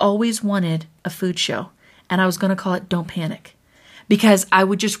 I always wanted a food show, and I was going to call it Don't Panic, because I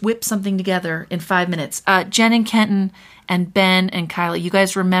would just whip something together in 5 minutes. Jen and Kenton and Ben and Kylie, you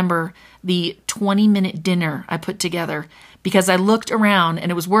guys remember the 20-minute dinner I put together, because I looked around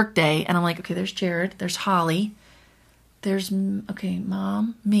and it was work day, and I'm like, okay, there's Jared, there's Holly, there's,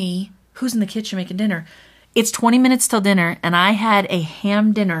 Mom, me, who's in the kitchen making dinner? It's 20 minutes till dinner, and I had a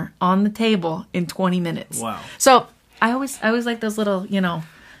ham dinner on the table in 20 minutes. Wow. So I always like those little,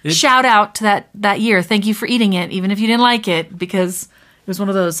 shout out to that year. Thank you for eating it, even if you didn't like it, because it was one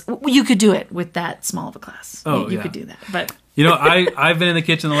of those, you could do it with that small of a class. Oh, you could do that. But I've been in the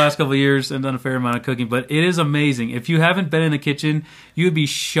kitchen the last couple of years and done a fair amount of cooking, but it is amazing. If you haven't been in the kitchen, you would be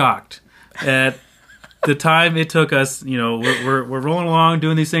shocked at the time it took us. We're rolling along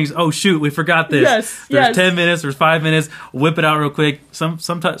doing these things. Oh shoot, we forgot this. There's 10 minutes, there's 5 minutes. Whip it out real quick.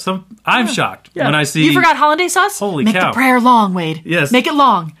 Sometimes I'm shocked when I see. You forgot hollandaise sauce? Holy Make cow. the prayer long, Wade. Yes. Make it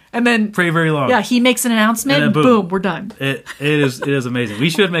long. And then pray very long. Yeah, he makes an announcement, and boom, we're done. It is amazing.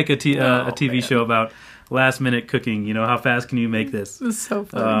 We should make a TV show about last minute cooking. How fast can you make this? This is so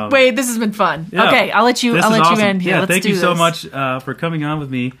funny. Wade, this has been fun. Yeah, okay, I'll let you awesome. end here. Yeah, Let's thank do you so this. much for coming on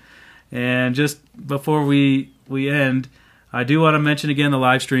with me. And just before we end, I do want to mention again the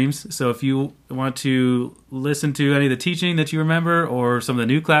live streams. So if you want to listen to any of the teaching that you remember, or some of the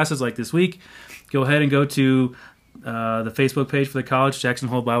new classes like this week, go ahead and go to the Facebook page for the college, Jackson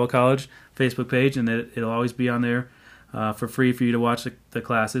Hole Bible College Facebook page, and it'll always be on there for free for you to watch the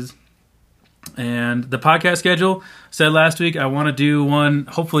classes. And the podcast schedule, said last week, I want to do one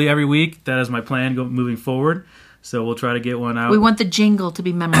hopefully every week. That is my plan moving forward. So we'll try to get one out. We want the jingle to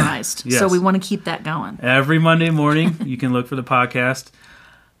be memorized. Yes. So we want to keep that going. Every Monday morning, you can look for the podcast.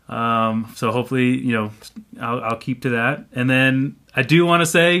 So hopefully, I'll keep to that. And then I do want to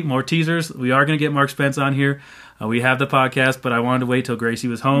say, more teasers. We are going to get Mark Spence on here. We have the podcast, but I wanted to wait till Gracie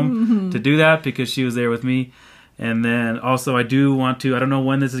was home to do that, because she was there with me. And then also I do want to, I don't know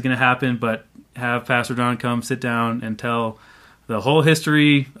when this is going to happen, but have Pastor Don come sit down and tell the whole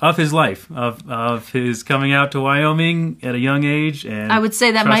history of his life, of his coming out to Wyoming at a young age. And I would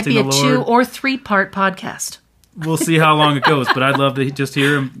say that might be a 2 or 3 part podcast. We'll see how long it goes, but I'd love to just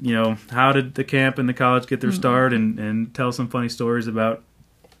hear him, how did the camp and the college get their start, and tell some funny stories about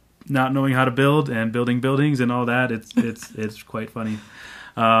not knowing how to build and building buildings and all that. It's quite funny.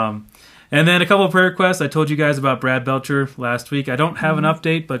 And then a couple of prayer requests. I told you guys about Brad Belcher last week. I don't have an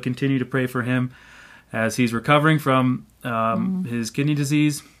update, but continue to pray for him as he's recovering from his kidney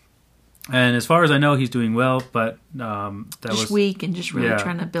disease. And as far as I know, he's doing well, but that just was weak and just really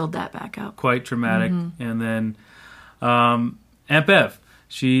trying to build that back up. Quite traumatic. And then Aunt Bev,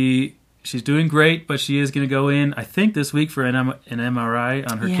 she's doing great, but she is going to go in, I think, this week for an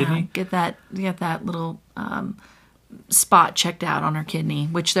MRI on her kidney. Get that little spot checked out on her kidney,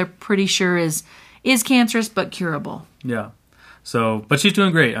 which they're pretty sure is cancerous but curable. Yeah. So, but she's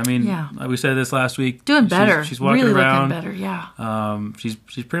doing great. I mean, Yeah. we said this last week. Doing better. She's walking really around. looking better. Yeah. She's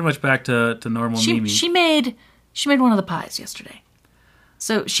pretty much back to normal Mimi. She made one of the pies yesterday.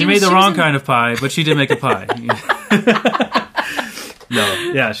 So she made the wrong kind of pie, but she did make a pie.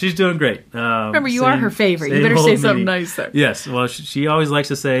 No, yeah, she's doing great. Remember, you are her favorite. You better say something nice there. Yes, well, she always likes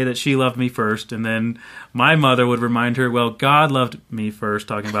to say that she loved me first, and then my mother would remind her, well, God loved me first,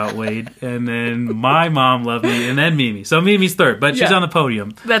 talking about Wade, and then my mom loved me, and then Mimi. So Mimi's third, but she's on the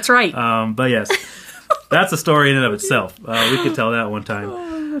podium. That's right. But yes, that's a story in and of itself. We could tell that one time.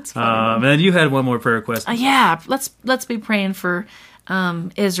 Oh, that's funny. And you had one more prayer request. Yeah, let's be praying for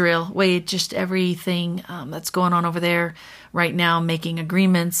Israel. Wade, just everything that's going on over there right now, making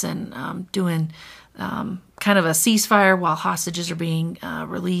agreements and doing kind of a ceasefire while hostages are being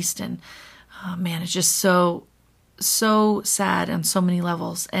released. And man, it's just so sad on so many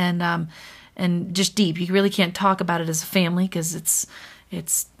levels, and just deep. You really can't talk about it as a family because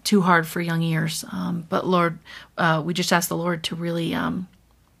it's too hard for young ears. But Lord, we just ask the Lord to really,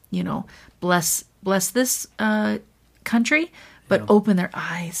 bless this country, but open their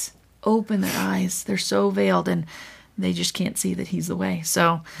eyes. Open their eyes. They're so veiled, and they just can't see that He's the way.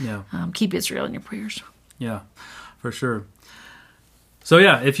 So keep Israel in your prayers. Yeah, for sure. So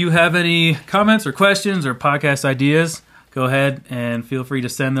yeah, if you have any comments or questions or podcast ideas, go ahead and feel free to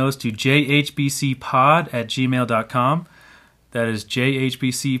send those to jhbcpod@gmail.com. That is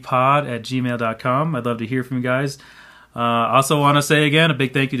jhbcpod@gmail.com. I'd love to hear from you guys. Also want to say again a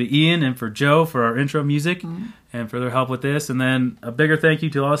big thank you to Ian and for Joe for our intro music and for their help with this. And then a bigger thank you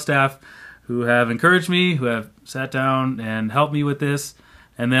to all staff who have encouraged me, who have sat down and helped me with this.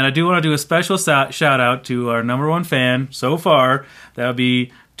 And then I do want to do a special shout out to our number one fan so far. That would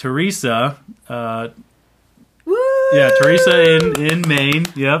be Teresa. Yeah, Teresa in Maine.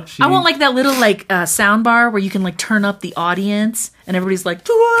 Yep. I want like that little sound bar where you can like turn up the audience and everybody's like,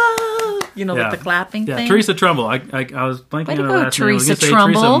 like the clapping thing. Teresa Trumbull. I was blanking on her last name. I was Teresa going to say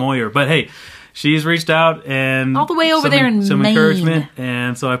Trumbull. Teresa Moyer. But hey, she's reached out and all the way over there in some Maine. encouragement,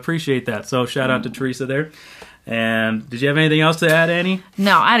 and so I appreciate that. So shout out to Teresa there. And did you have anything else to add, Annie?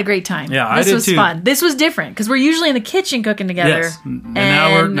 No, I had a great time. Yeah, I did too. This was fun. This was different because we're usually in the kitchen cooking together. Yes,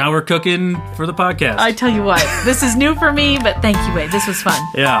 and now we're cooking for the podcast. I tell you what, this is new for me, but thank you, Wade. This was fun.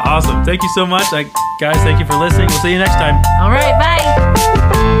 Yeah, awesome. Thank you so much, guys. Thank you for listening. We'll see you next time. All right, bye.